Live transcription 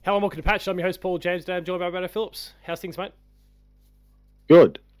Hello and welcome to Patch. I'm your host, Paul James. Today I'm joined by Roberto Phillips. How's things, mate?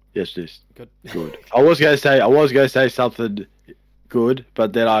 Good. Yes, this Good. good. I was going to say something good,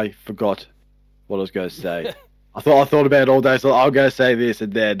 but then I forgot what I was going to say. I thought about it all day, so I'm going to say this,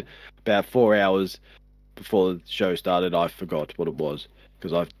 and then about 4 hours before the show started, I forgot what it was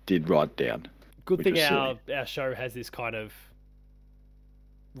because I did write it down. Good thing our show has this kind of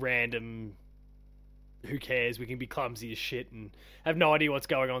random, who cares, we can be clumsy as shit and have no idea what's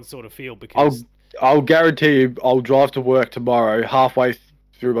going on sort of feel, because I'll guarantee you I'll drive to work tomorrow, halfway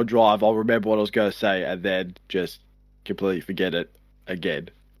through my drive I'll remember what I was going to say and then just completely forget it again.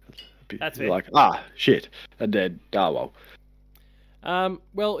 That's fair. Like, shit. And then, well.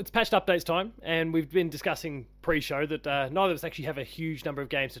 Well, it's patched updates time, and we've been discussing pre-show that neither of us actually have a huge number of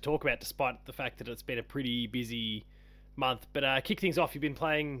games to talk about, despite the fact that it's been a pretty busy month. But kick things off, you've been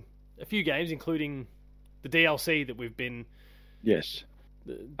playing a few games, including the DLC that we've been. Yes,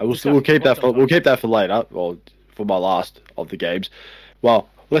 we'll keep that for later, or for my last of the games. Well,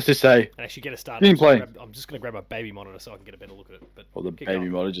 let's just say. And actually get a start. I'm just going to grab my baby monitor so I can get a better look at it. But or the baby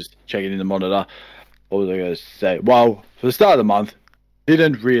monitor, just checking in the monitor. What was I going to say? Well, for the start of the month,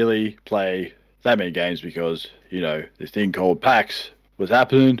 didn't really play that many games because, this thing called PAX was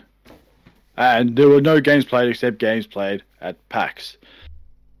happening. And there were no games played except games played at PAX.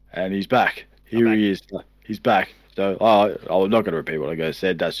 And he's back. He is. He's back. So, I'm not going to repeat what I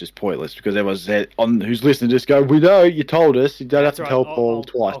said. That's just pointless because everyone said, who's listening, just go, we know, you told us. You don't have to tell Paul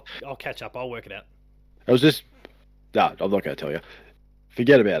twice. I'll catch up. I'll work it out. It was just, no, I'm not going to tell you.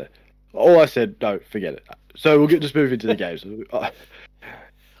 Forget about it. All I said, no, forget it. So we'll just move into the games.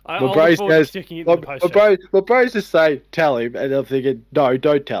 My brain's just saying, tell him, and I'm thinking, no,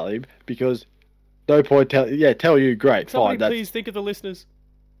 don't tell him, because no point tell you, great, fine. Please think of the listeners.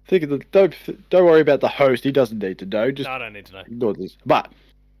 Don't worry about the host. He doesn't need to know. No, I don't need to know. Ignore this. But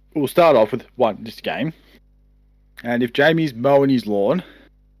we'll start off with this game. And if Jamie's mowing his lawn,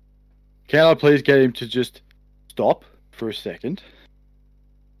 can I please get him to just stop for a second?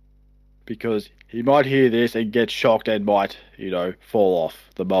 Because he might hear this and get shocked and might, fall off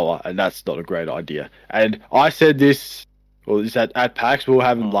the mower, and that's not a great idea. And I said this, at PAX, we were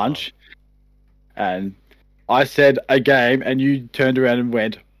having lunch, and I said a game, and you turned around and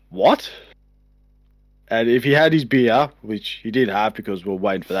went, what? And if he had his beer, which he did have because we were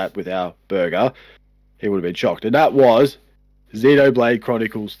waiting for that with our burger, he would have been shocked. And that was Xenoblade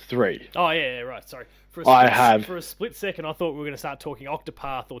Chronicles 3. Oh, yeah, right, sorry. For a split second, I thought we were going to start talking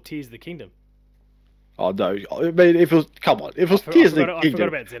Octopath or Tears of the Kingdom. Oh, no. I mean, if it was Tears of the Kingdom. I forgot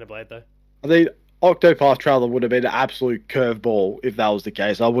about Xenoblade, though. I mean, Octopath Traveler would have been an absolute curveball if that was the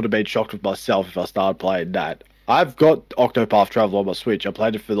case. I would have been shocked with myself if I started playing that. I've got Octopath Traveler on my Switch. I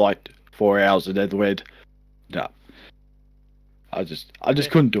played it for like 4 hours and then went, no. I just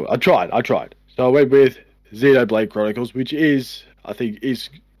couldn't do it. I tried. So I went with Xenoblade Chronicles, which is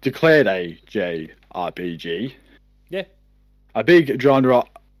declared a JRPG. Yeah. A big genre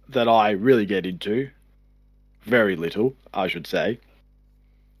that I really get into. Very little, I should say.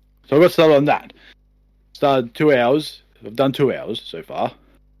 So I got started on that. Started 2 hours. I've done 2 hours so far.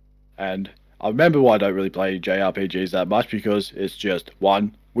 And I remember why I don't really play JRPGs that much, because it's just,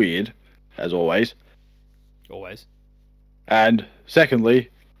 one, weird, as always. Always. And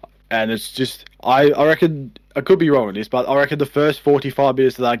secondly, and it's just, I reckon, I could be wrong on this, but I reckon the first 45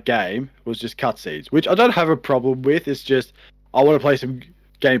 minutes of that game was just cutscenes, which I don't have a problem with. It's just, I want to play some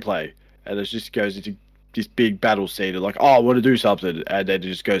gameplay. And it just goes into this big battle scene and I want to do something, and then it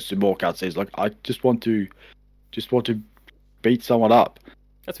just goes to more cutscenes. I just want to beat someone up.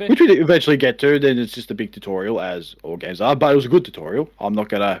 That's fair. Which we eventually get to, then it's just a big tutorial, as all games are, but it was a good tutorial. I'm not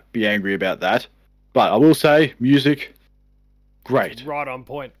going to be angry about that. But I will say, music, great. Right on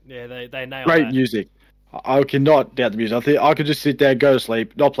point. Yeah, they nailed great that. Music. I cannot doubt the music. I think I could just sit there, go to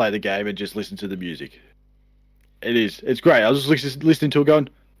sleep, not play the game, and just listen to the music. It's great. I was just listening to it going,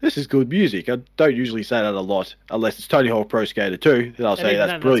 this is good music. I don't usually say that a lot, unless it's Tony Hawk Pro Skater 2, then I'll say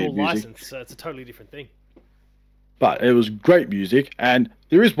that's brilliant music. That's all licensed, so it's a totally different thing. But it was great music, and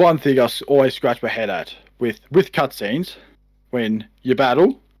there is one thing I always scratch my head at with cutscenes. When you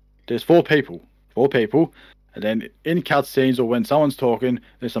battle, there's four people, and then in cutscenes or when someone's talking,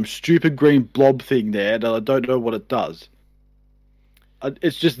 there's some stupid green blob thing there that I don't know what it does.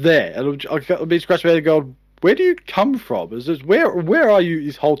 It's just there, and I'll be scratching my head going, where do you come from? Is this, where are you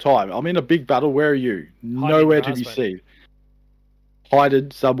this whole time? I'm in a big battle, where are you? Nowhere to be seen. Hiding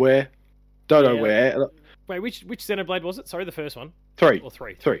somewhere, don't know where. Wait, which Xenoblade was it? Sorry, the first one? 3. Or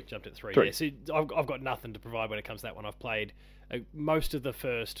 3. 3. Jumped at 3. 3. Yeah, see, I've got nothing to provide when it comes to that one. I've played most of the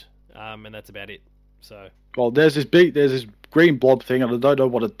first, and that's about it. So, Well, there's this green blob thing, and I don't know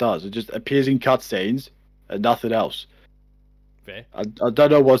what it does. It just appears in cutscenes and nothing else. fair. I don't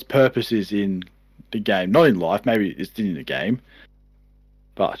know what its purpose is in the game. Not in life. Maybe it's in the game.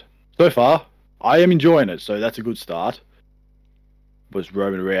 But so far, I am enjoying it. So that's a good start. Was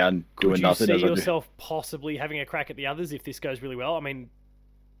roaming around doing nothing. Could you see as I do. yourself possibly having a crack at the others if this goes really well? I mean,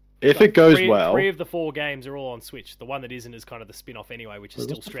 If like, it goes three, well, 3 of the 4 games are all on Switch. The one that isn't is kind of the spin-off anyway, which is Well,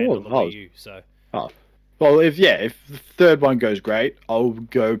 still what's the stranded on fourth? the Wii U. So, well, if the third one goes great, I'll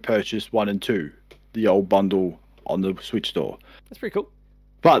go purchase 1 and 2, the old bundle on the Switch store. that's pretty cool.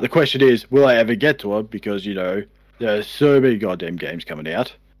 But the question is, will I ever get to it? Because there are so many goddamn games coming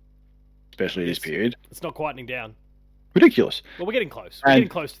out, especially this period. It's not quietening down. Ridiculous. Well, we're getting close. We're And- getting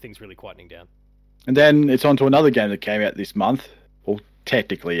close to things really quietening down. And then it's on to another game that came out this month. Well,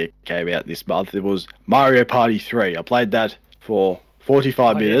 technically it came out this month. It was Mario Party 3. I played that for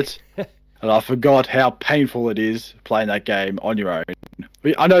 45 minutes, and I forgot how painful it is playing that game on your own.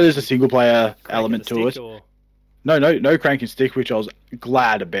 I know there's a single-player element to it. No crank and stick, which I was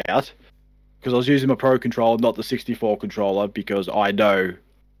glad about, because I was using my Pro controller, not the 64 controller, because I know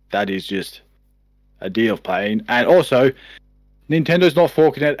that is just a deal of pain. And also, Nintendo's not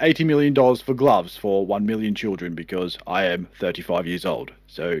forking out $80 million for gloves for 1 million children because I am 35 years old.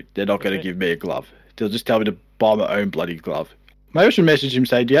 So they're not going to Okay. give me a glove. They'll just tell me to buy my own bloody glove. Maybe I should message him and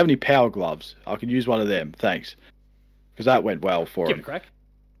say, do you have any power gloves? I could use one of them. Thanks. Because that went well for Give it him. a crack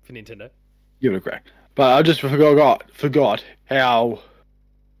for Nintendo. Give it a crack. But I just forgot how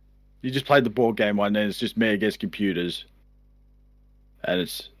you just played the board game one and it's just me against computers. And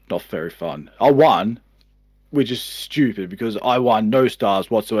it's not very fun. I won, which is stupid because I won no stars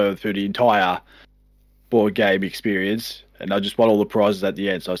whatsoever through the entire board game experience. And I just won all the prizes at the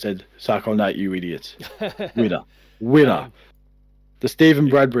end. So I said, suck on that, you idiots. Winner. Um, The Stephen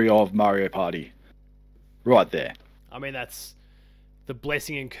Bradbury of Mario Party. Right there. I mean, that's the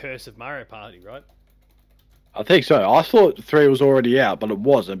blessing and curse of Mario Party, right? I think so. I thought 3 was already out, but it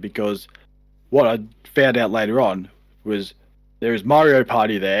wasn't because what I found out later on was there is Mario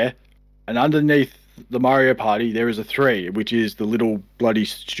Party there, and underneath the Mario Party there is a 3, which is the little bloody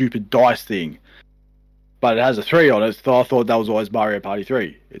stupid dice thing. But it has a 3 on it, so I thought that was always Mario Party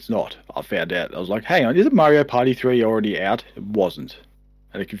 3. It's not. I found out. I was like, hang on, isn't Mario Party 3 already out? It wasn't.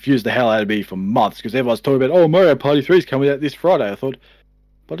 And it confused the hell out of me for months because everyone's talking about, oh, Mario Party 3 is coming out this Friday. I thought,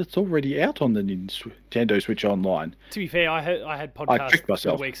 but it's already out on the Nintendo Switch Online. To be fair, I had podcasts tricked for the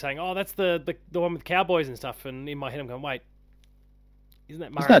myself. week saying, "Oh, that's the one with cowboys and stuff," and in my head I'm going, "Wait, isn't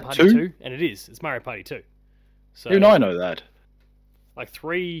that Mario that Party 2? 2?" And it is. It's Mario Party 2. So Even I know that. like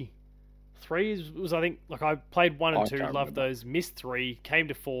three was I think like I played 1 and I 2, can't loved remember. those. Missed 3, came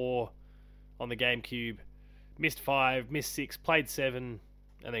to 4 on the GameCube, missed 5, missed 6, played 7,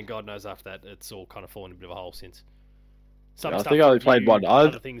 and then God knows after that it's all kind of fallen in a bit of a hole since. Some I stuff think I only played reviewed, 1.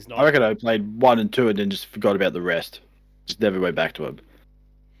 other things not. I reckon I played 1 and 2 and then just forgot about the rest. Just never went back to it.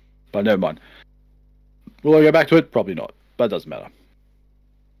 But never mind. Will I go back to it? Probably not. But it doesn't matter.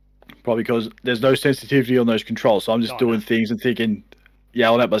 Probably because there's no sensitivity on those controls, so I'm just Oh, doing no. things and thinking,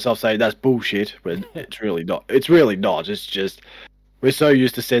 yelling at myself saying that's bullshit, when it's really not. It's really not. It's just we're so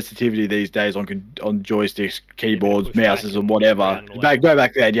used to sensitivity these days on joysticks, keyboards, push back mouses, and and whatever. around and all that. Go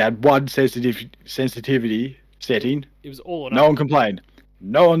back then. You had one sensitivity setting. It was all or No nothing. one complained.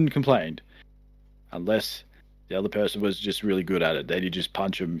 No one complained. Unless the other person was just really good at it. Then you just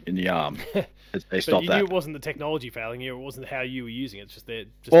punch them in the arm. They But stop you that. knew it wasn't the technology failing you, it wasn't how you were using it. It's just that.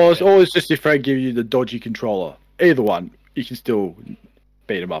 Or it's always just your friend giving you the dodgy controller. Either one, you can still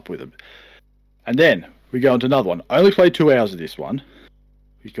beat them up with them. And then we go on to another one. I only played 2 hours of this one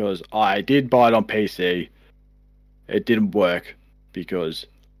because I did buy it on PC. It didn't work because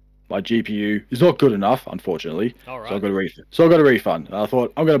my GPU is not good enough, unfortunately. All right. So I got a refund. And I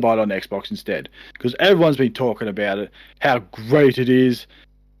thought I'm going to buy it on Xbox instead because everyone's been talking about it, how great it is.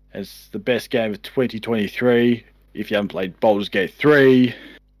 It's the best game of 2023. If you haven't played Baldur's Gate 3,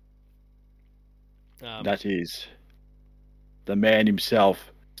 that is the man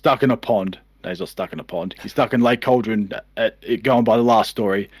himself stuck in a pond. No, he's not stuck in a pond. He's stuck in Lake Cauldron, going by the last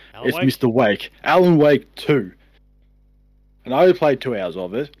story. Alan It's Wake? Mr. Wake. Alan Wake 2. And I only played 2 hours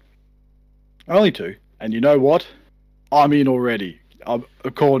of it. Only 2. And you know what? I'm in already. I'm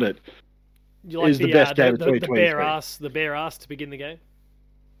calling it. You like is the best game of the 2023. bare ass to begin the game.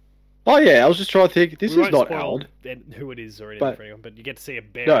 Oh yeah, I was just trying to think. This We is won't not spoil old. who it is or anything But- for anyone, but you get to see a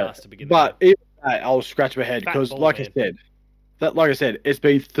bare No, ass to begin but the game. even that, I'll scratch my head Fat because, bald like man. I said, it's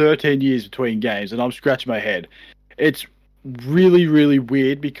been 13 years between games, and I'm scratching my head. It's really, really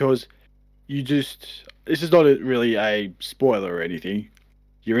weird because this is not really a spoiler or anything.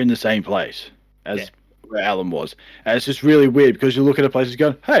 You're in the same place. as where Alan was. And it's just really weird because you look at a place and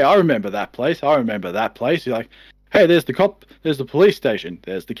going, hey, I remember that place. I remember that place. You're like, hey, there's the cop, there's the police station,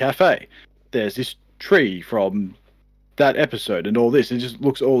 there's the cafe, there's this tree from that episode and all this. It just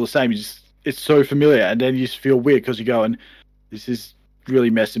looks all the same. It's so familiar. And then you just feel weird because you're going, this is really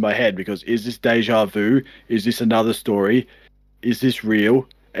messing my head because is this deja vu? Is this another story? Is this real?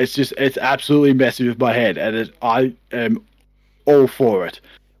 It's absolutely messing with my head. And I am all for it.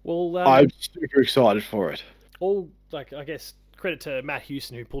 Well, I'm super excited for it. I guess credit to Matt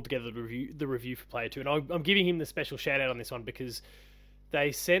Houston who pulled together the review for Player 2, and I'm giving him the special shout out on this one because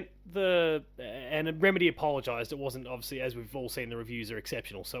they sent and Remedy apologised. It wasn't, obviously, as we've all seen, the reviews are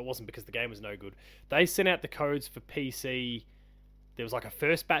exceptional, so it wasn't because the game was no good. They sent out the codes for PC. There was like a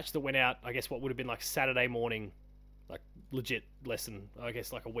first batch that went out, I guess what would have been like Saturday morning, like legit less than, I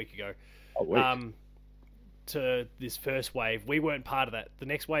guess, like a week ago. To this first wave. We weren't part of that. The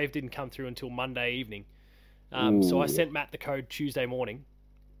next wave didn't come through until Monday evening. So I sent Matt the code Tuesday morning,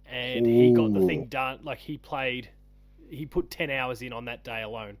 and he got the thing done. Like, he put 10 hours in on that day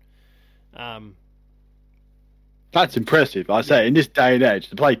alone. That's impressive. I say, in this day and age,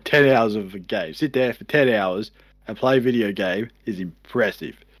 to play 10 hours of a game, sit there for 10 hours and play a video game is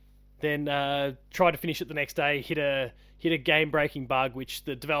impressive. Then tried to finish it the next day, hit a game-breaking bug, which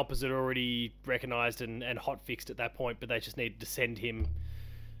the developers had already recognised and hot-fixed at that point, but they just needed to send him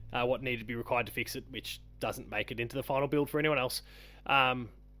what needed to be required to fix it, which doesn't make it into the final build for anyone else.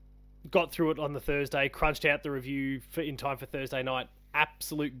 Got through it on the Thursday, crunched out the review in time for Thursday night.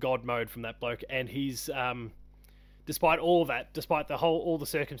 Absolute god mode from that bloke, and he's despite all of that, despite all the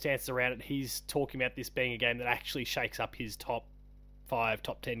circumstances around it, he's talking about this being a game that actually shakes up his top 5,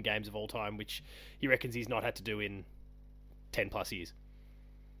 top 10 games of all time, which he reckons he's not had to do in 10 plus years.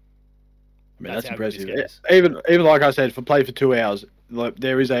 I mean, that's impressive. Even like I said, play for 2 hours, like,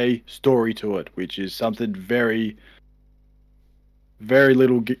 there is a story to it, which is something very, very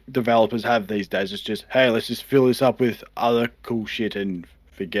little developers have these days. It's just, hey, let's just fill this up with other cool shit and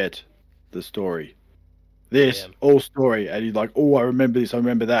forget the story. All story, and you're like, oh, I remember this, I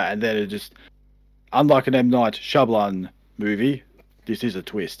remember that, and then it just, unlike an M. Night Shyamalan movie, this is a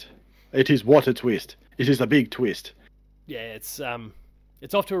twist. It is what a twist. It is a big twist. Yeah, it's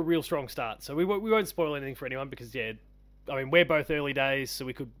off to a real strong start. So we won't spoil anything for anyone because, I mean, we're both early days, so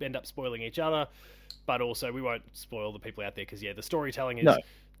we could end up spoiling each other, but also we won't spoil the people out there because, the storytelling is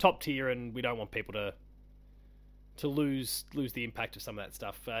top tier, and we don't want people to lose the impact of some of that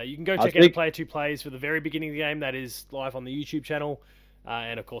stuff. You can go check out Player 2 Plays for the very beginning of the game. That is live on the YouTube channel,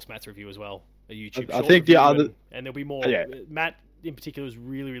 and of course Matt's review as well. A YouTube. I think the other, and there'll be more. Matt in particular is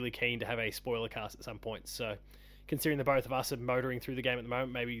really, really keen to have a spoiler cast at some point. So, considering the both of us are motoring through the game at the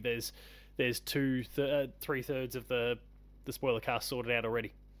moment, maybe there's 3/3 of the spoiler cast sorted out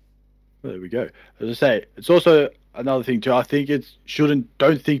already. There we go. As I say, it's also another thing too. I think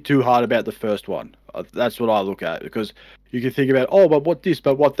don't think too hard about the first one. That's what I look at, because you can think about, but what this,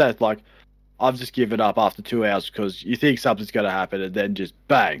 but what that. Like, I've just given up after 2 hours because you think something's going to happen, and then just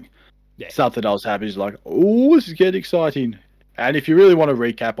bang, something else happens. Like, oh, this is getting exciting. And if you really want to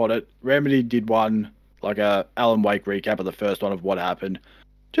recap on it, Remedy did one, like a Alan Wake recap of the first one of what happened.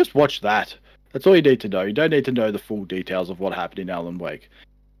 Just watch that. That's all you need to know. You don't need to know the full details of what happened in Alan Wake.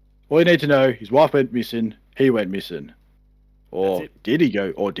 All you need to know, his wife went missing, he went missing. Or did he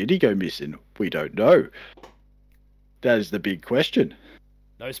go missing? We don't know. That is the big question.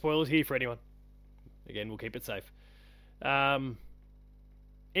 No spoilers here for anyone. Again, we'll keep it safe. Any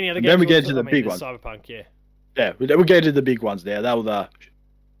other games? Then we get into the big ones. Cyberpunk, Yeah, we'll get into the big ones now. That were the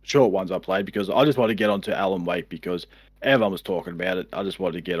short ones I played because I just wanted to get onto Alan Wake because everyone was talking about it. I just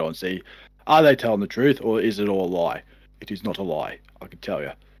wanted to get on, see, are they telling the truth or is it all a lie? It is not a lie, I can tell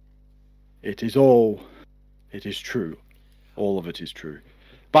you. It is true. All of it is true.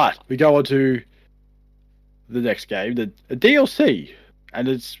 But we go on to the next game, the DLC. And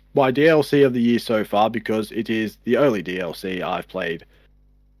it's my DLC of the year so far because it is the only DLC I've played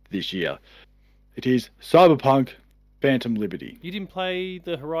this year. It is Cyberpunk Phantom Liberty. You didn't play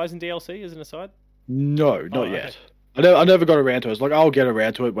the Horizon DLC as an aside? No, not yet. I never got around to it. It's like, I'll get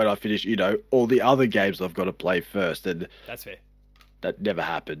around to it when I finish, all the other games I've got to play first. And that's fair. That never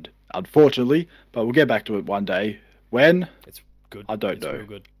happened, unfortunately. But we'll get back to it one day. When? It's good. I don't know. It's real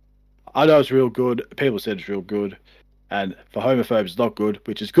good. I know it's real good. People said it's real good. And for homophobes, it's not good,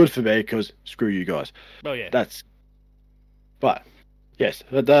 which is good for me because screw you guys. Oh, yeah. But, yes.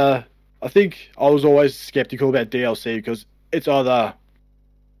 But I think I was always skeptical about DLC because it's either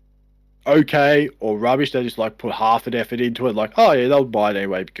okay or rubbish. They just put half an effort into it. Like, oh yeah, they'll buy it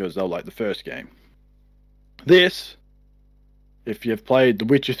anyway because they'll like the first game. This if you've played The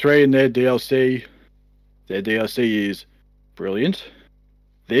Witcher 3 and their DLC is brilliant.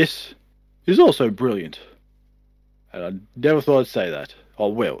 This is also brilliant. And I never thought I'd say that. Oh,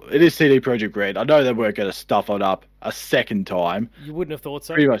 well, it is CD Projekt Red. I know they weren't going to stuff it up a second time. You wouldn't have thought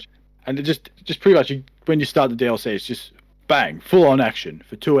so. Pretty much. And it just pretty much, when you start the DLC, it's just bang, full on action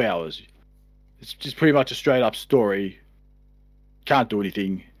for 2 hours. It's just pretty much a straight up story. Can't do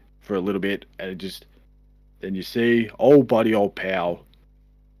anything for a little bit, and then you see old buddy, old pal,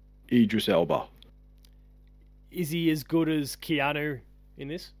 Idris Elba. Is he as good as Keanu in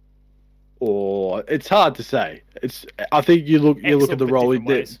this? Or it's hard to say. I think you look at the role he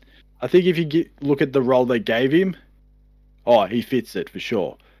did. I think if you look at the role they gave him, he fits it for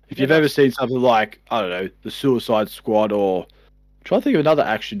sure. If you've ever seen something like, I don't know, The Suicide Squad, or try to think of another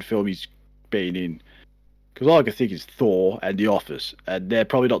action film he's been in, because all I can think is Thor and The Office, and they're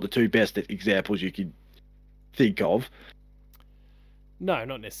probably not the two best examples you can think of. No,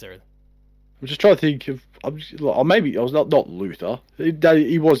 not necessarily. I'm just trying to think of, or maybe I was not Luther.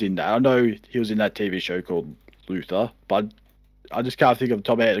 He was in that. I know he was in that TV show called Luther, but I just can't think of the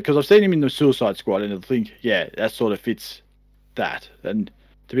top of my head, because I've seen him in The Suicide Squad, and I think, yeah, that sort of fits that. And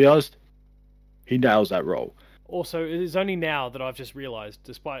to be honest, he nails that role. Also, it is only now that I've just realised,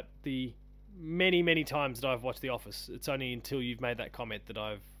 despite the many, many times that I've watched The Office, it's only until you've made that comment that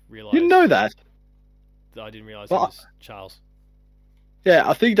I've realised. You know that? That I didn't realise it was Charles. Yeah,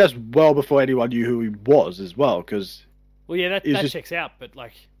 I think that's well before anyone knew who he was as well, because... Well, yeah, that checks out, but,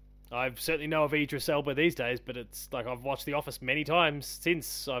 like, I certainly know of Idris Elba these days, but it's like I've watched The Office many times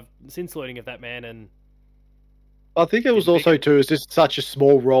since learning of that man, and... I think it was also, too, it's just such a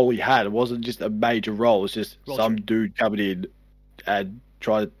small role he had. It wasn't just a major role. It's just some dude coming in and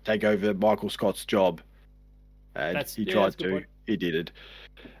trying to take over Michael Scott's job. And he tried to. He did it.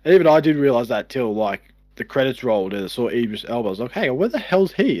 And even I didn't realise that till, like, the credits rolled and I saw Idris Elba. I was like, hey, where the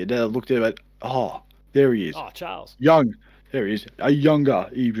hell's he? And then I looked at him and there he is. Oh, Charles. There he is. A younger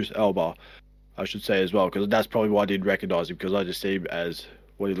Idris Elba, I should say as well, because that's probably why I didn't recognise him, because I just see him as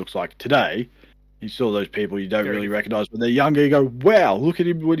what he looks like today. You saw those people you don't really recognise when they're younger. You go, wow, look at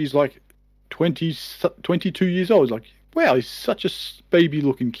him when he's like 22 years old. It's like, wow, he's such a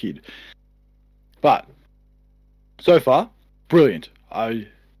baby-looking kid. But so far, brilliant. I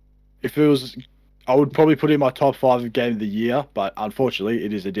would probably put it in my top 5 of game of the year, but unfortunately,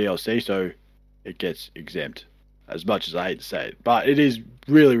 it is a DLC, so it gets exempt. As much as I hate to say it, but it is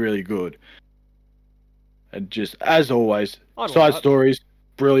really, really good. And just as always, side stories,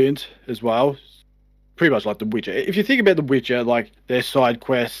 brilliant as well. Pretty much like The Witcher. If you think about The Witcher, like their side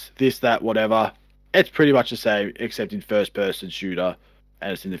quests, this, that, whatever, it's pretty much the same, except in first-person shooter,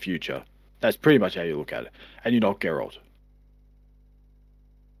 and it's in the future. That's pretty much how you look at it. And you're not Geralt.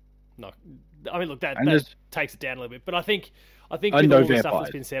 No, I mean, look, that takes it down a little bit. But I think with all the stuff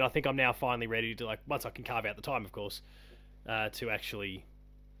that's been said, I think I'm now finally ready to, like, once I can carve out the time, of course, to actually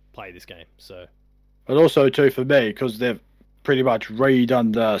play this game. So, but also too for me, because they've pretty much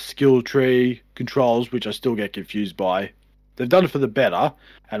redone the skill tree controls, which I still get confused by. They've done it for the better,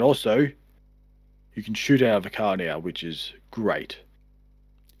 and also you can shoot out of a car now, which is great.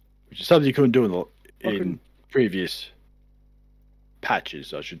 Which is something you couldn't do in previous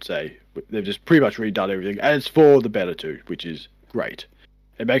patches, I should say. They've just pretty much redone everything, and it's for the better too, which is great.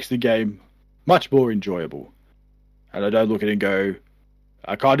 It makes the game much more enjoyable. And I don't look at it and go,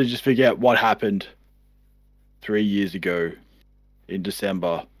 I kind of just forget what happened 3 years ago in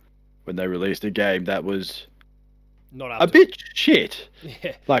December when they released a game that was not up a bit shit.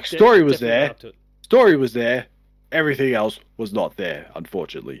 Yeah, like, story was there, everything else was not there,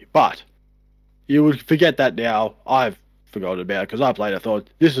 unfortunately. But you would forget that now. I've forgotten about it because I played it. I thought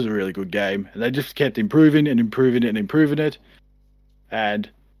this is a really good game, and they just kept improving and improving it and improving it. And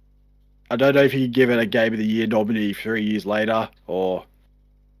I don't know if you could give it a Game of the Year nominee 3 years later, or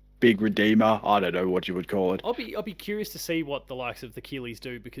big redeemer. I don't know what you would call it. I'll be curious to see what the likes of the Keeleys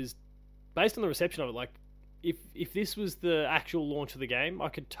do, because based on the reception of it, like if this was the actual launch of the game, I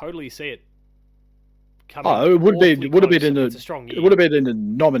could totally see it coming. It would have been in the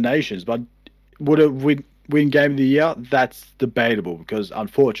nominations, but would it win Game of the Year? That's debatable, because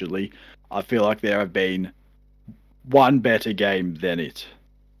unfortunately, I feel like there have been one better game than it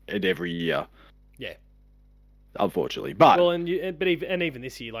in every year. Yeah. Unfortunately, but even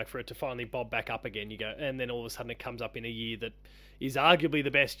this year, like, for it to finally bob back up again, you go, and then all of a sudden it comes up in a year that is arguably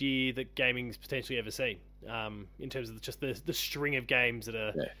the best year that gaming's potentially ever seen. In terms of just the string of games that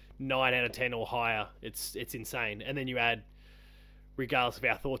are 9 out of 10 or higher, it's insane. And then you add, regardless of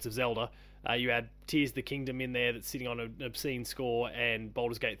our thoughts of Zelda, you add Tears of the Kingdom in there that's sitting on an obscene score, and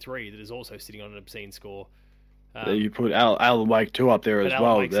Baldur's Gate 3 that is also sitting on an obscene score. You put Alan Wake 2 up there as Alan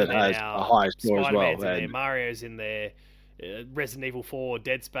well. Wake's That in there has now. a high score as well. Spider-Man's in there. Mario's in there. Resident Evil 4,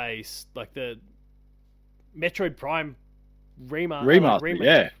 Dead Space, like the Metroid Prime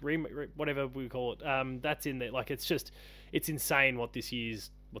remaster, whatever we call it. That's in there. Like it's insane what this year's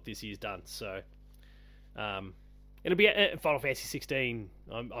done. So, it'll be Final Fantasy 16.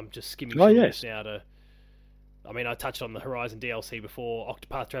 I'm just skimming through this now I mean, I touched on the Horizon DLC before.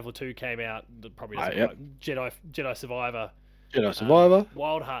 Octopath Traveler 2 came out. Probably doesn't Jedi Survivor.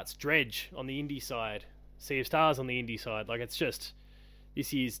 Wild Hearts, Dredge on the indie side. Sea of Stars on the indie side. Like, it's just...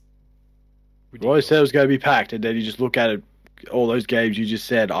 This year's ridiculous. You always said it was going to be packed, and then you just look at it, all those games you just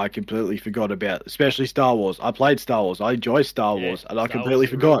said, I completely forgot about, especially Star Wars. I played Star Wars. I enjoy Star Wars, and I completely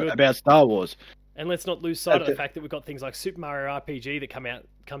forgot about Star Wars. And let's not lose sight of the fact that we've got things like Super Mario RPG that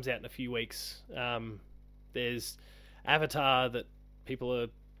comes out in a few weeks. There's Avatar that people are,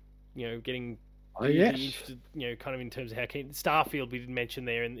 getting interested, kind of in terms of how keen. Starfield we didn't mention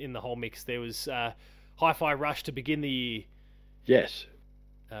there in the whole mix. There was Hi-Fi Rush to begin the year. Yes.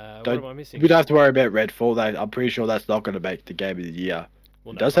 What am I missing? We don't have to worry about Redfall. I'm pretty sure that's not going to make the game of the year.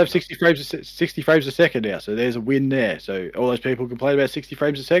 Well, it does have 60 frames a second now, so there's a win there. So all those people complain about 60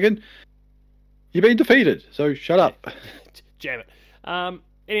 frames a second, you've been defeated. So shut up. Jam it.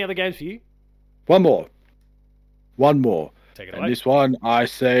 Any other games for you? One more. Take it and away. This one I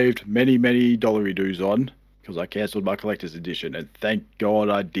saved many dollary-doos on because I cancelled my collector's edition, and thank God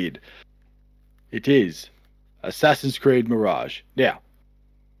I did. It is Assassin's Creed Mirage. Now,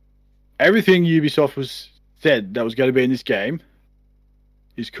 everything Ubisoft said that was going to be in this game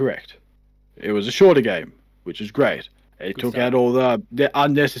is correct. It was a shorter game, which is great. It took out all the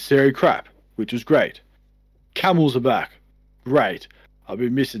unnecessary crap, which was great. Camels are back. Great. I've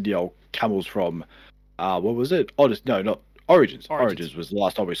been missing the old camels from, what was it? Not Origins. Origins was the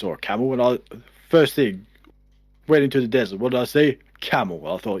last time we saw a camel. And first thing, went into the desert. What did I see? Camel.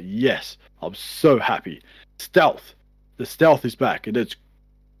 I thought, yes, I'm so happy. Stealth. The stealth is back, and it's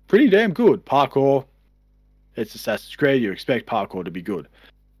pretty damn good. Parkour. It's Assassin's Creed. You expect parkour to be good.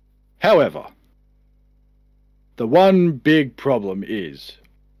 However, the one big problem is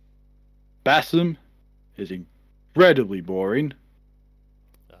Basim is incredibly boring.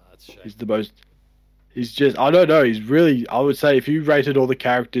 That's a shame. He's just, I don't know, he's really, I would say if you rated all the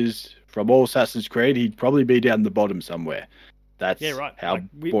characters from all Assassin's Creed, he'd probably be down the bottom somewhere. That's how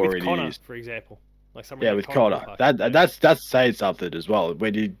boring with Connor, he is. For example. With Connor. That's saying something as well.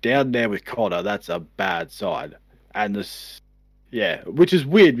 When you're down there with Connor, that's a bad sign. And which is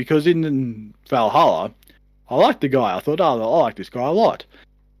weird because in Valhalla, I liked the guy. I thought, I like this guy a lot.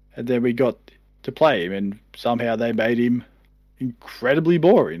 And then we got to play him, and somehow they made him incredibly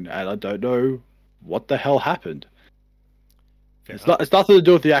boring, and I don't know what the hell happened. It's nothing to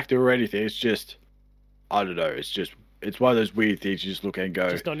do with the actor or anything. It's just, I don't know. It's one of those weird things you just look at and go.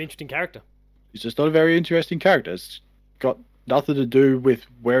 Just not an interesting character. He's just not a very interesting character. It's got nothing to do with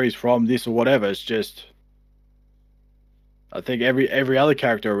where he's from, this or whatever. It's just, I think every other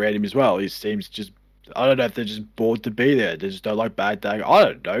character around him as well, he seems just, I don't know if they're just bored to be there. They just don't like bad things. I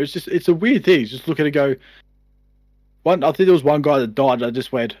don't know. It's a weird thing. Just look at it and go. I think there was one guy that died, and I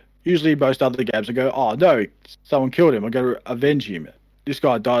just went, usually most other games I go, oh no, someone killed him, I'm going to avenge him. This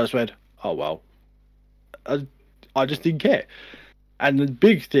guy died, I just went, oh well. I just didn't care. And the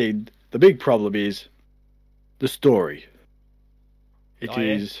big problem is the story. It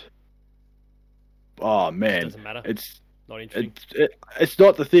is. Oh man. It doesn't matter. It's not interesting. It's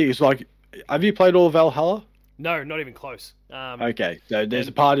not the thing. It's like, have you played all of Valhalla? No, not even close. Okay, so there's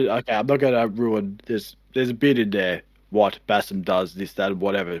a part I'm not going to ruin, there's a bit in there, what Basim does, this, that, and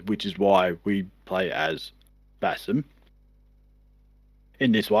whatever, which is why we play as Basim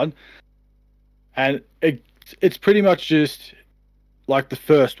in this one. And it's pretty much just like the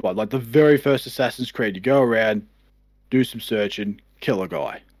first one, like the very first Assassin's Creed. You go around, do some searching, kill a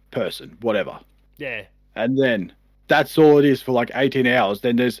guy, person, whatever. Yeah. And then that's all it is for like 18 hours.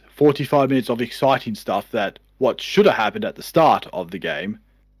 Then there's 45 minutes of exciting stuff that what should have happened at the start of the game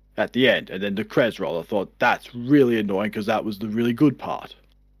at the end, and then the credits roll. I thought that's really annoying because that was the really good part.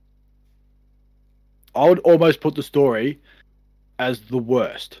 I would almost put the story as the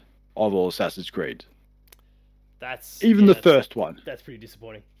worst of all Assassin's Creed. The first one. That's pretty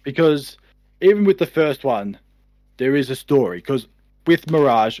disappointing. Because even with the first one, there is a story. Because with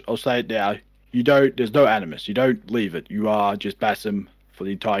Mirage, I'll say it now, there's no animus. You don't leave it. You are just Basim for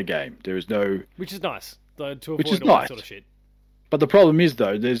the entire game. There is no... Which is nice, though, to avoid all that sort of shit. But the problem is,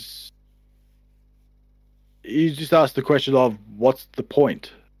 though, you just ask the question of what's the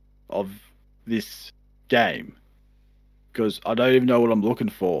point of this game? Because I don't even know what I'm looking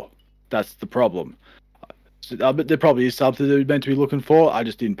for. That's the problem. but there probably is something that we're meant to be looking for. I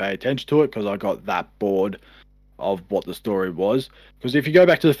just didn't pay attention to it because I got that bored of what the story was. Because if you go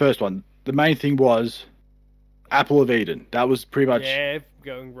back to the first one, the main thing was Apple of Eden. That was pretty much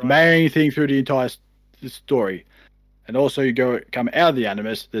going right. the main thing through the entire story. And also you come out of the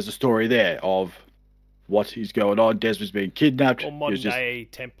Animus, there's a story there of what is going on. Desmond's being kidnapped. Or modern day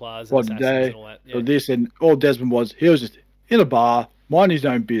Templars and Assassins and all that. Yeah. So this, and all Desmond was, he was just in a bar, minding his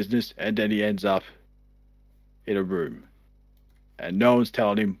own business, and then he ends up in a room. And no one's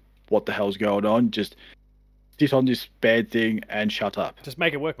telling him what the hell's going on. Just sit on this bad thing and shut up. Just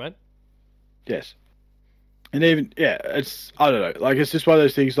make it work, man. Yes. And even, it's, I don't know, like, it's just one of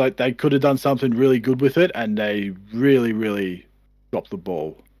those things, like, they could have done something really good with it, and they really, really dropped the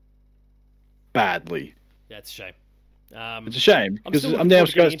ball. Badly. Yeah, it's a shame. It's a shame, because I'm now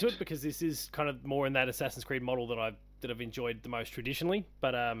getting into it, because this is kind of more in that Assassin's Creed model that I've enjoyed the most traditionally,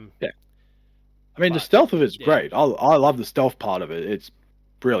 but, yeah. I mean, the stealth of it's great. I love the stealth part of it. It's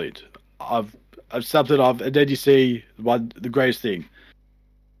brilliant. And then you see the greatest thing.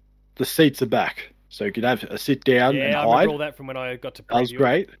 The seats are back. So you can have a sit down and hide. Yeah, I remember all that from when I got to preview. That was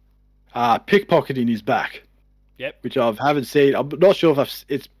great. Pickpocketing is back. Yep. Which I haven't seen. I'm not sure if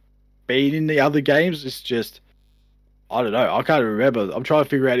it's been in the other games. It's just, I don't know. I can't remember. I'm trying to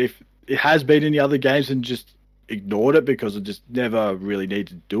figure out if it has been in the other games and just ignored it because it just never really needed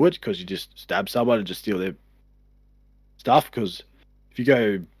to do it because you just stab someone and just steal their stuff. Because if you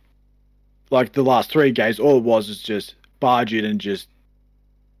go, like the last 3 games, all it was is just barge in and just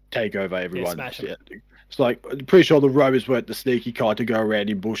take over everyone. Yeah. It's like, I'm pretty sure the Romans weren't the sneaky kind to go around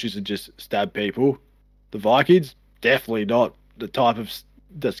in bushes and just stab people. The Vikings, definitely not the type of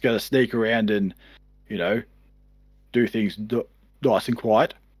that's going to sneak around and, do things nice and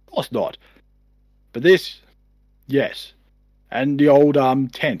quiet. Of course not. But this, yes. And the old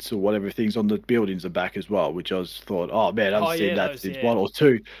tents or whatever things on the buildings are back as well, which I thought, oh man, I've seen that since 1 or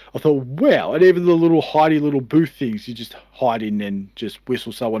 2. I thought, wow, and even the little hidey little booth things, you just hide in and just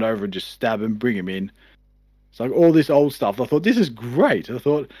whistle someone over and just stab them, bring them in. It's like all this old stuff. I thought, this is great. I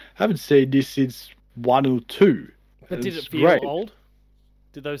thought, I haven't seen this since 1 or 2. But did it feel old?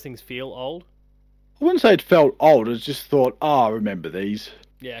 Did those things feel old? I wouldn't say it felt old. I just thought, I remember these.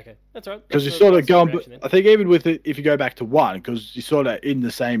 Yeah, okay. That's right. Because you sort of go on, I think even with it, if you go back to 1, because you're sort of in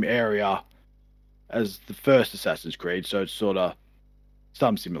the same area as the first Assassin's Creed, so it's sort of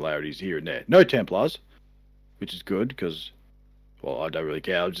some similarities here and there. No Templars, which is good, because, well, I don't really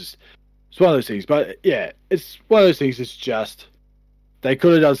care. It's one of those things. But, yeah, it's one of those things, it's just, they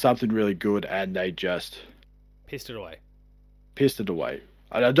could have done something really good, and they just pissed it away.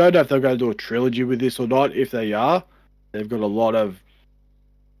 And I don't know if they're going to do a trilogy with this or not. If they are, they've got a lot of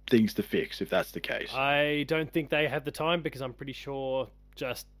things to fix if that's the case. I don't think they have the time because I'm pretty sure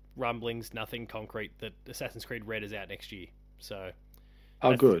just rumblings, nothing concrete, that Assassin's Creed Red is out next year. So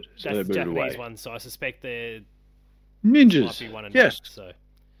good. So that's the Japanese one, so I suspect they're ninjas. Might be one and yes. Done, so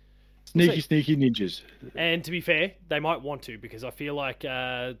sneaky ninjas. And to be fair, they might want to because I feel like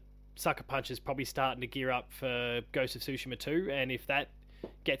Sucker Punch is probably starting to gear up for Ghost of Tsushima 2, and if that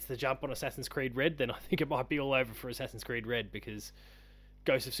gets the jump on Assassin's Creed Red, then I think it might be all over for Assassin's Creed Red because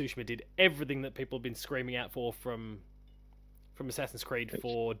Ghost of Tsushima did everything that people have been screaming out for from Assassin's Creed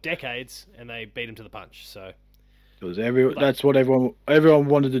for decades, and they beat him to the punch. So that's what everyone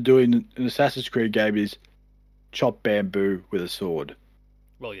wanted to do in an Assassin's Creed game is chop bamboo with a sword.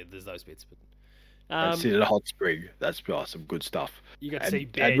 Well, yeah, there's those bits, but and sit in a hot spring. That's some good stuff. You got to see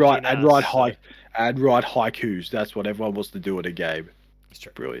and write haikus. That's what everyone wants to do in a game. It's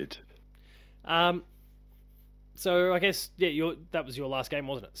true. Brilliant. So I guess that was your last game,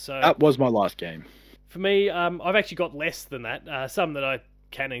 wasn't it? So that was my last game. For me, I've actually got less than that. Some that I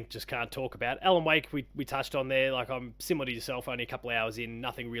can and just can't talk about. Alan Wake, we touched on there. Like, I'm similar to yourself, only a couple of hours in,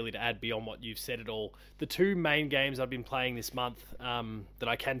 nothing really to add beyond what you've said at all. The 2 main games I've been playing this month that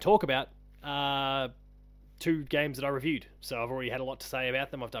I can talk about are 2 games that I reviewed. So I've already had a lot to say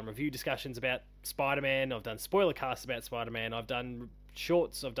about them. I've done review discussions about Spider-Man. I've done spoiler casts about Spider-Man. I've done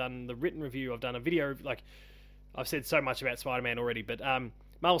shorts. I've done the written review. I've done a video. Like, I've said so much about Spider-Man already. But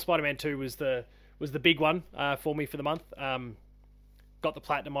Marvel Spider-Man 2 was the big one for me for the month. Got the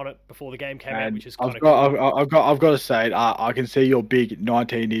platinum on it before the game came out, which is kind of cool. I've got to say, I can see your big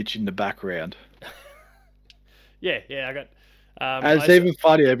 19-inch in the background. yeah, I got. And it's even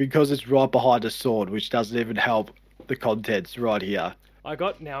funnier because it's right behind a sword, which doesn't even help the contents right here. I'm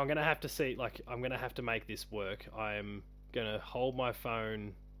going to have to see, I'm going to have to make this work. I'm going to hold my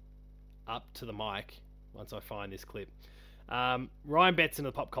phone up to the mic once I find this clip. Ryan Betts in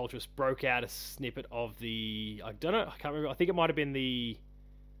the Pop Culturist broke out a snippet of I don't know, I can't remember. I think it might have been the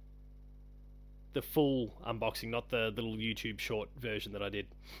the full unboxing, not the little YouTube short version that I did.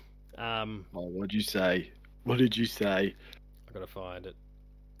 What did you say? What did you say? I gotta find it.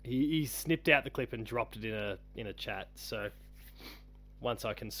 He snipped out the clip and dropped it in a chat. So once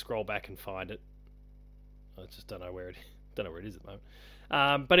I can scroll back and find it, I just don't know where it is at the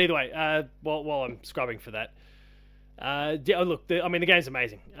moment. But either way, while I'm scrubbing for that, look, the game's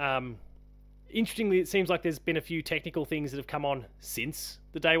amazing. Interestingly, it seems like there's been a few technical things that have come on since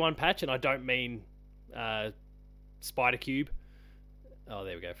the day one patch, and I don't mean Spider Cube. Oh,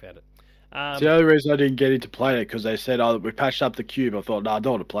 there we go, found it. The only reason I didn't get into playing it because they said, "Oh, we patched up the cube." I thought, "No, I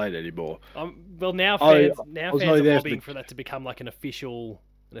don't want to play it anymore." Well, now fans are lobbying for that to become like an official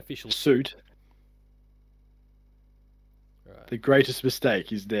suit. Right. The greatest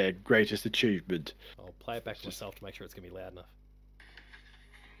mistake is their greatest achievement. I'll play it back to myself to make sure it's gonna be loud enough.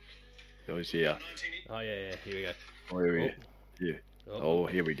 Oh, it's here. Oh yeah, here we go.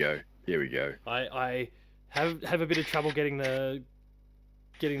 Here we go. Here we go. I have a bit of trouble getting the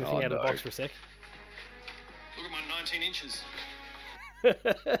thing out of the box for a sec. Look at my 19 inches.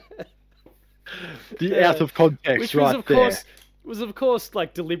 The out of context, which was of course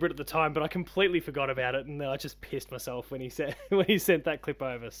like deliberate at the time, but I completely forgot about it, and then I just pissed myself when he sent that clip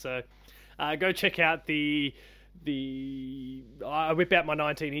over. So go check out I whip out my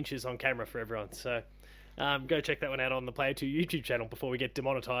 19 inches on camera for everyone. So go check that one out on the Player 2 YouTube channel before we get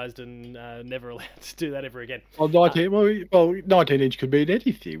demonetized and never allowed to do that ever again. Well, 19-inch could mean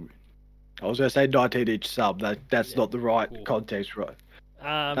anything. I was going to say 19-inch sub. That's not the right context, right?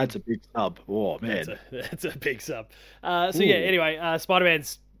 That's a big sub. Oh man, that's a big sub. Anyway,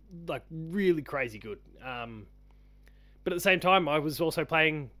 Spider-Man's like really crazy good. But at the same time, I was also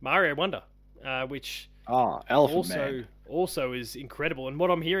playing Mario Wonder, which Elephant Man also is incredible. And what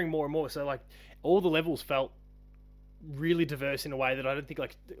I'm hearing more and more, so like all the levels felt really diverse in a way that I don't think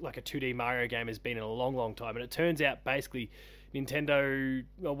like a 2D Mario game has been in a long, long time. And it turns out basically Nintendo,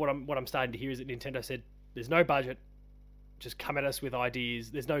 what I'm starting to hear is that Nintendo said there's no budget, just come at us with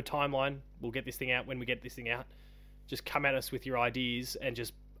ideas. There's no timeline. We'll get this thing out when we get this thing out. Just come at us with your ideas and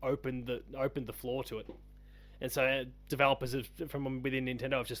just open the floor to it. And so developers from within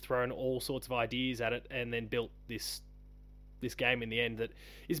Nintendo have just thrown all sorts of ideas at it and then built this game in the end that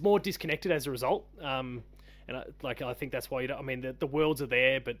is more disconnected as a result. And I think that's why the worlds are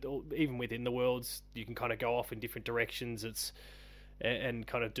there, but even within the worlds, you can kind of go off in different directions. And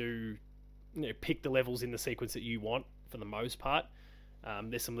kind of do, pick the levels in the sequence that you want for the most part.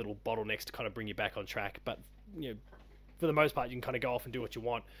 There's some little bottlenecks to kind of bring you back on track, but for the most part, you can kind of go off and do what you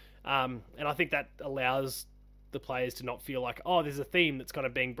want. And I think that allows the players to not feel like, oh, there's a theme that's kind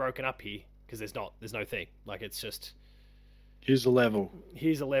of being broken up here, because there's no theme. Like, it's just, here's a level,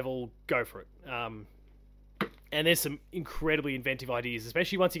 go for it. And there's some incredibly inventive ideas,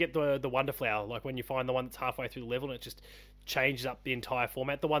 especially once you get the Wonder Flower, like when you find the one that's halfway through the level and it just changes up the entire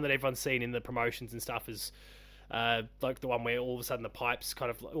format. The one that everyone's seen in the promotions and stuff is like the one where all of a sudden the pipes kind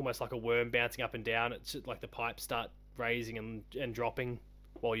of almost like a worm bouncing up and down. It's just like the pipes start raising and dropping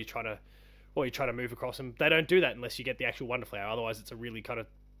while you're trying to move across them. They don't do that unless you get the actual Wonder Flower. Otherwise, it's a really kind of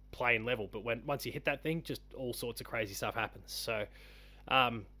plain level. But once you hit that thing, just all sorts of crazy stuff happens. So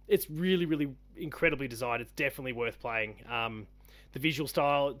it's really, really incredibly designed. It's definitely worth playing. The visual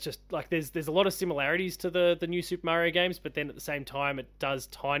style, just like there's a lot of similarities to the new Super Mario games, but then at the same time, it does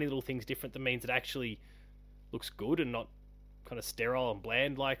tiny little things different. That means it actually looks good and not kind of sterile and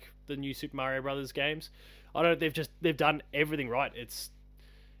bland like the new Super Mario Brothers games. They've done everything right.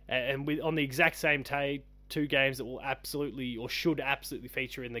 On the exact same two games that will absolutely or should absolutely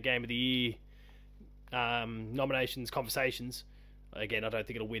feature in the Game of the Year nominations conversations. Again, I don't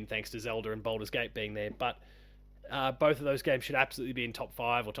think it'll win thanks to Zelda and Baldur's Gate being there, but both of those games should absolutely be in top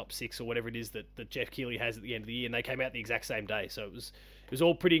 5 or top 6 or whatever it is that Jeff Keighley has at the end of the year, and they came out the exact same day. So it was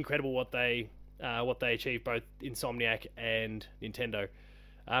all pretty incredible what they achieved, both Insomniac and Nintendo.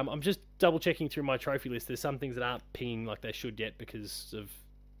 I'm just double checking through my trophy list. There's some things that aren't pinging like they should yet because of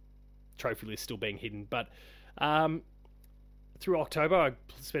trophy lists still being hidden. But through October, I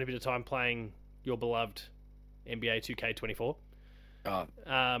spent a bit of time playing your beloved NBA 2K24.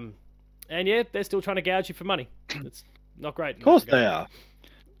 And yeah, they're still trying to gouge you for money. It's not great. Of course they are.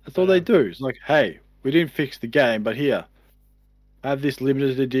 That's all they do. It's like, hey, we didn't fix the game, but here, have this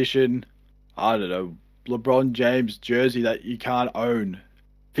limited edition, I don't know, LeBron James jersey that you can't own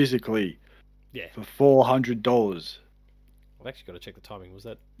physically. Yeah. For $400. I've actually got to check the timing. Was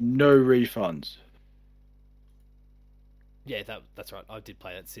that? No refunds. Yeah, that's right. I did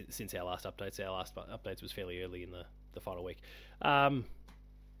play it since our last updates. Our last updates was fairly early in the final week. So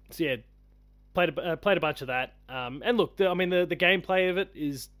yeah, played a bunch of that. And look, the gameplay of it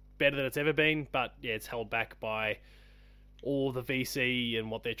is better than it's ever been, but yeah, it's held back by all the VC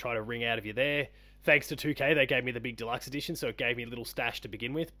and what they're trying to wring out of you there. Thanks to 2K, they gave me the big deluxe edition, so it gave me a little stash to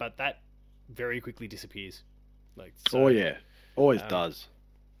begin with, but that very quickly disappears. Oh yeah, always does.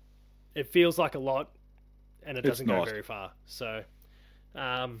 It feels like a lot, and it doesn't go not. very far. So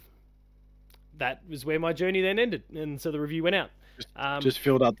that was where my journey then ended, and so the review went out. Just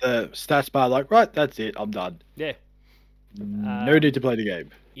filled up the stats bar, like, right, that's it, I'm done. Yeah. No need to play the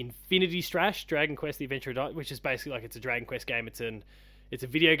game. Infinity Strash, Dragon Quest: The Adventure of Night, which is basically like it's a Dragon Quest game. It's a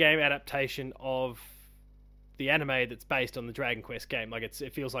video game adaptation of the anime that's based on the Dragon Quest game. Like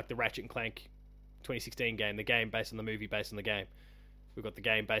it feels like the Ratchet and Clank 2016 game, the game based on the movie based on the game. We've got the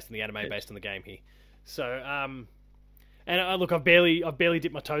game based on the anime based on the game here. So and look, I've barely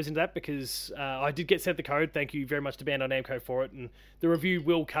dipped my toes into that because I did get sent the code. Thank you very much to Bandai Namco for it, and the review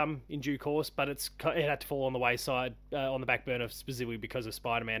will come in due course. But it had to fall on the wayside, on the back burner, specifically because of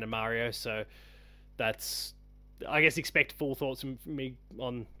Spider-Man and Mario. So that's, I guess, expect full thoughts from me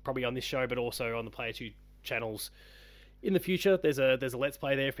probably on this show, but also on the Player 2 channels in the future. There's a Let's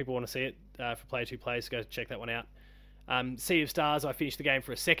Play there if people want to see it for Player 2 players. Go check that one out. Sea of Stars, I finished the game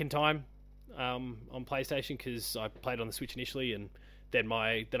for a second time. On PlayStation because I played on the Switch initially, and then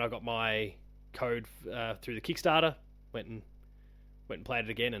I got my code through the Kickstarter. Went and played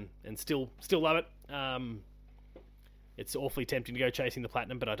it again, and still love it. It's awfully tempting to go chasing the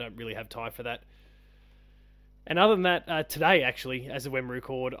platinum, but I don't really have time for that. And other than that, today actually, as of when we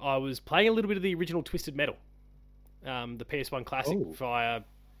record, I was playing a little bit of the original Twisted Metal, the PS1 classic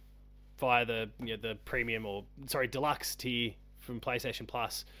via the premium deluxe tier from PlayStation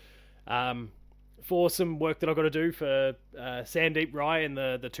Plus. For some work that I've got to do for Sandeep Rai and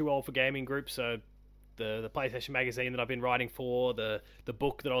the Too Old for Gaming group, so the PlayStation magazine that I've been writing for, the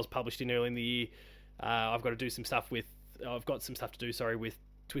book that I was published in early in the year. I've got to do some stuff with. I've got some stuff to do. With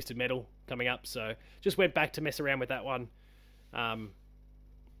Twisted Metal coming up, so just went back to mess around with that one, and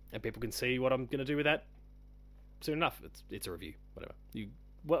people can see what I'm going to do with that soon enough. It's a review, whatever.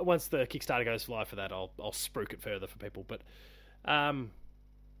 Once the Kickstarter goes live for that, I'll spruik it further for people, but.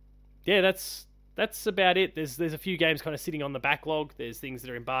 Yeah, that's about it. There's a few games kind of sitting on the backlog. There's things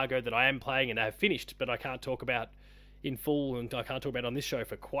that are embargoed that I am playing and have finished, but I can't talk about in full, and I can't talk about on this show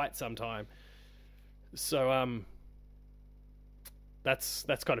for quite some time. So that's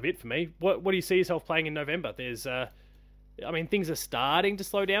kind of it for me. What do you see yourself playing in November? There's things are starting to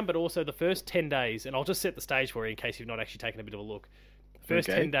slow down, but also the first 10 days, and I'll just set the stage for you in case you've not actually taken a bit of a look. The first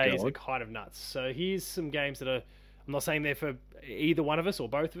 10 days are kind of nuts. So here's some games that are, I'm not saying they're for either one of us or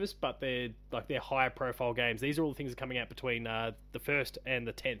both of us, but they're higher profile games. These are all the things that are coming out between the 1st and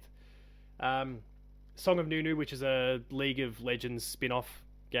the 10th. Song of Nunu, which is a League of Legends spin-off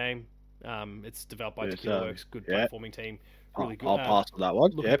game. It's developed by Tequila Works, good platforming team. Really good. I'll pass on that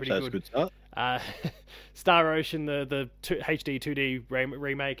one. Yep, that's good. A good start. Star Ocean, the HD 2D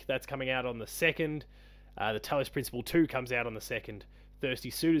remake, that's coming out on the 2nd. The Talos Principle 2 comes out on the 2nd.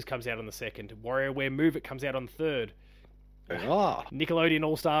 Thirsty Suitors comes out on the 2nd. WarioWare Move It comes out on the 3rd. Nickelodeon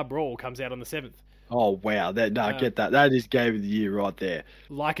All-Star Brawl comes out on the 7th. Oh, wow. Get that. That is Game of the Year right there.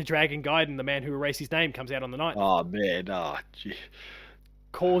 Like a Dragon Gaiden, The Man Who Erased His Name comes out on the 9th. Oh, man. Gee.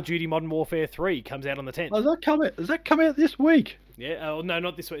 Call of Duty Modern Warfare 3 comes out on the 10th. Oh, does that come out this week? Yeah. No,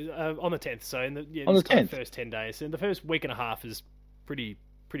 not this week. On the 10th. So on the 10th. First 10 days. And the first week and a half is pretty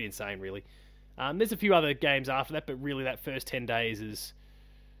insane, really. There's a few other games after that, but really that first 10 days is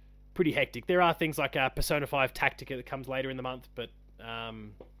pretty hectic. There are things like Persona 5 Tactica that comes later in the month, but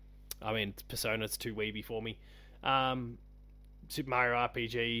Persona's too weeby for me. Super Mario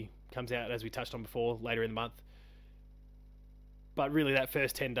RPG comes out, as we touched on before, later in the month. But really that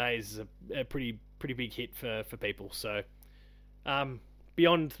first 10 days is a pretty big hit for people. So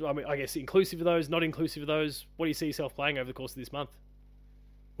beyond, I guess, inclusive of those, not inclusive of those, what do you see yourself playing over the course of this month?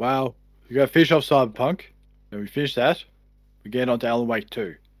 Well, we got to finish off Cyberpunk. Then we finish that. We get on to Alan Wake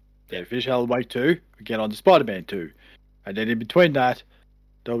 2. Then we finish Alan Wake 2. We get on to Spider-Man 2. And then in between that,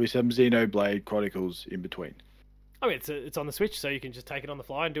 there'll be some Xenoblade Chronicles in between. It's on the Switch, so you can just take it on the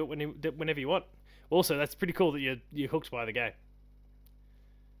fly and do it whenever you want. Also, that's pretty cool that you're hooked by the game.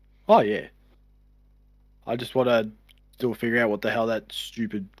 Oh, yeah. I just want to still figure out what the hell that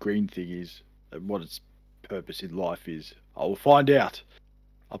stupid green thing is and what its purpose in life is. I will find out.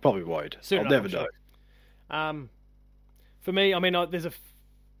 I probably won't. I'll never know. For me, there's a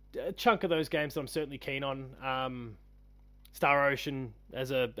chunk of those games that I'm certainly keen on. Star Ocean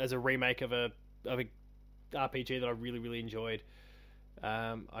as a remake of a RPG that I really, really enjoyed.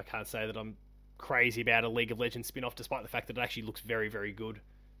 I can't say that I'm crazy about a League of Legends spin-off, despite the fact that it actually looks very, very good.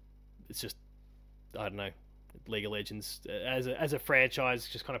 It's just, I don't know. League of Legends as a franchise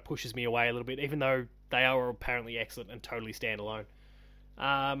just kind of pushes me away a little bit, even though they are apparently excellent and totally standalone.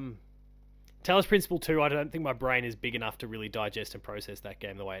 Talos Principle 2, I don't think my brain is big enough to really digest and process that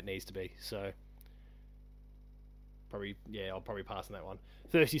game the way it needs to be. So, I'll probably pass on that one.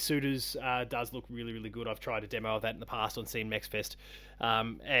 Thirsty Suitors does look really, really good. I've tried a demo of that in the past on Scene Mexfest.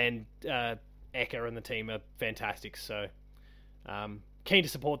 And Eka and the team are fantastic. So, keen to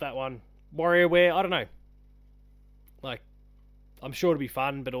support that one. WarioWare, I don't know. Like, I'm sure it'll be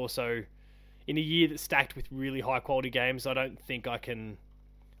fun, but also in a year that's stacked with really high quality games, I don't think I can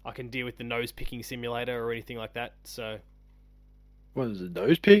deal with the nose picking simulator or anything like that. So, what is it,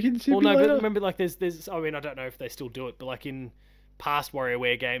 nose picking simulator? Well, no, but remember, like, there's. I mean, I don't know if they still do it, but like in past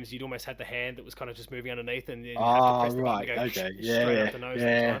WarioWare games, you'd almost had the hand that was kind of just moving underneath, and then you had to press the button to go straight up the nose.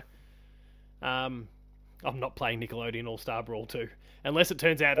 Yeah. I'm not playing Nickelodeon All Star Brawl 2 unless it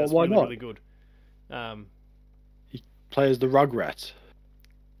turns out it's really good. He plays the Rugrats.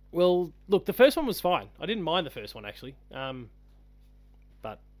 Well, look, the first one was fine. I didn't mind the first one actually.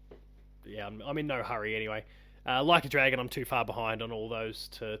 But yeah, I'm in no hurry anyway. Like a Dragon, I'm too far behind on all those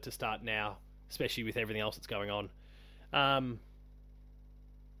to start now, especially with everything else that's going on.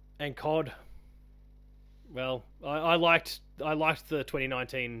 And COD. Well, I liked the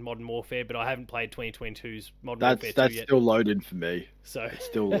 2019 Modern Warfare, but I haven't played 2022's Modern Warfare 2 yet. That's still loaded for me. So it's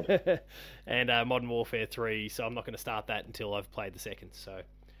still loaded. And Modern Warfare 3, so I'm not going to start that until I've played the second. So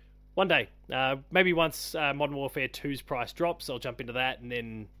one day, maybe once Modern Warfare 2's price drops, I'll jump into that, and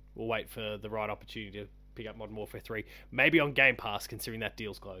then we'll wait for the right opportunity to pick up Modern Warfare 3. Maybe on Game Pass, considering that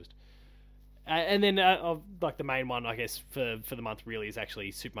deal's closed. And then, like the main one, I guess, for the month really is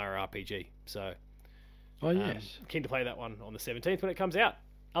actually Super Mario RPG. So, oh yes, keen to play that one on the 17th when it comes out.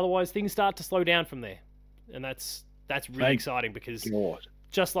 Otherwise, things start to slow down from there, and that's really exciting because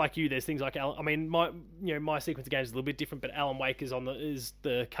just like you, there's things like my sequence of games is a little bit different, but Alan Wake is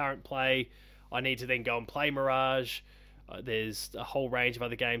the current play. I need to then go and play Mirage. There's a whole range of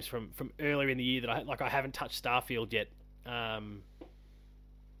other games from earlier in the year that I haven't touched Starfield yet.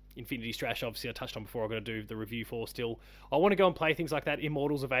 Infinity Strash, obviously, I touched on before. I'm going to do the review for still. I want to go and play things like that.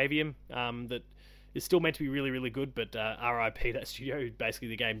 Immortals of Avium, that is still meant to be really, really good, but RIP, that studio, basically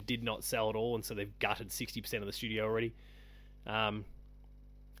the game did not sell at all, and so they've gutted 60% of the studio already. And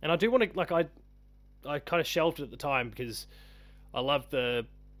I do want to, I kind of shelved it at the time because I loved the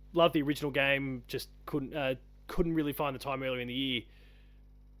original game, just couldn't really find the time earlier in the year.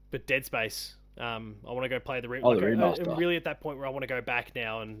 But Dead Space, I want to go play the remaster. I'm really at that point where I want to go back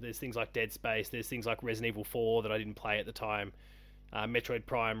now, and there's things like Dead Space, there's things like Resident Evil 4 that I didn't play at the time, Metroid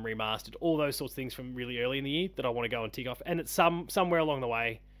Prime Remastered, all those sorts of things from really early in the year that I want to go and tick off. And it's somewhere along the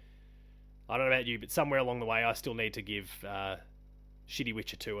way, I don't know about you, but somewhere along the way I still need to give Shitty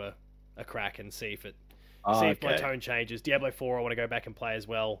Witcher 2 a crack and see if my tone changes. Diablo 4 I want to go back and play as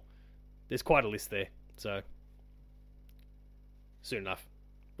well. There's quite a list there, so soon enough.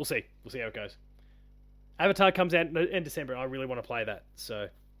 We'll see how it goes. Avatar comes out in December, and I really want to play that, so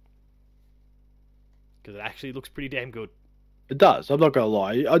because it actually looks pretty damn good. It does. I'm not going to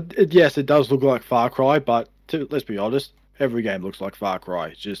lie. Yes, it does look like Far Cry, but let's be honest, every game looks like Far Cry.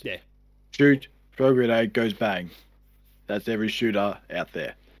 It's just shoot, throw a grenade, goes bang. That's every shooter out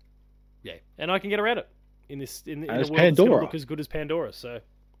there. Yeah, and I can get around it in a world Pandora. That's going to look as good as Pandora. So,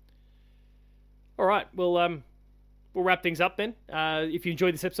 all right, we'll wrap things up then. If you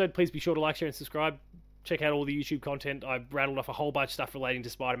enjoyed this episode, please be sure to like, share, and subscribe. Check out all the YouTube content. I've rattled off a whole bunch of stuff relating to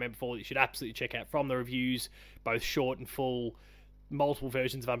Spider-Man before that you should absolutely check out, from the reviews, both short and full, multiple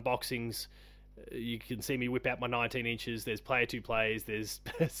versions of unboxings. You can see me whip out my 19 inches. There's player 2 plays. There's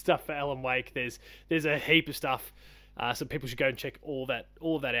stuff for Alan Wake. There's a heap of stuff. So people should go and check all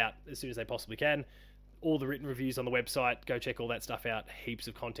of that out as soon as they possibly can. All the written reviews on the website, go check all that stuff out. Heaps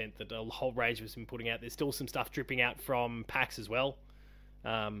of content that a whole range of us have been putting out. There's still some stuff dripping out from PAX as well.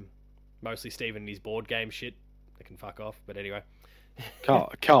 Mostly Steven and his board game shit. They can fuck off, but anyway.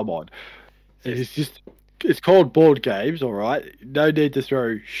 Come on. It's called board games, all right? No need to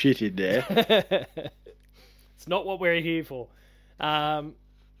throw shit in there. It's not what we're here for.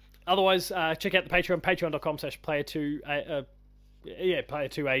 Otherwise, check out the Patreon, patreon.com/player2,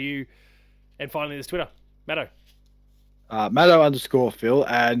 player2au. And finally, there's Twitter. Matto. Matto_Phil,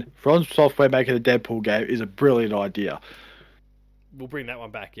 and From Software making a Deadpool game is a brilliant idea. We'll bring that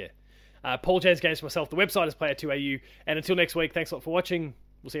one back, yeah. Paul Jans Games for myself. The website is player2au. And until next week, thanks a lot for watching.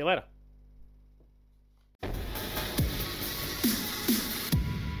 We'll see you later.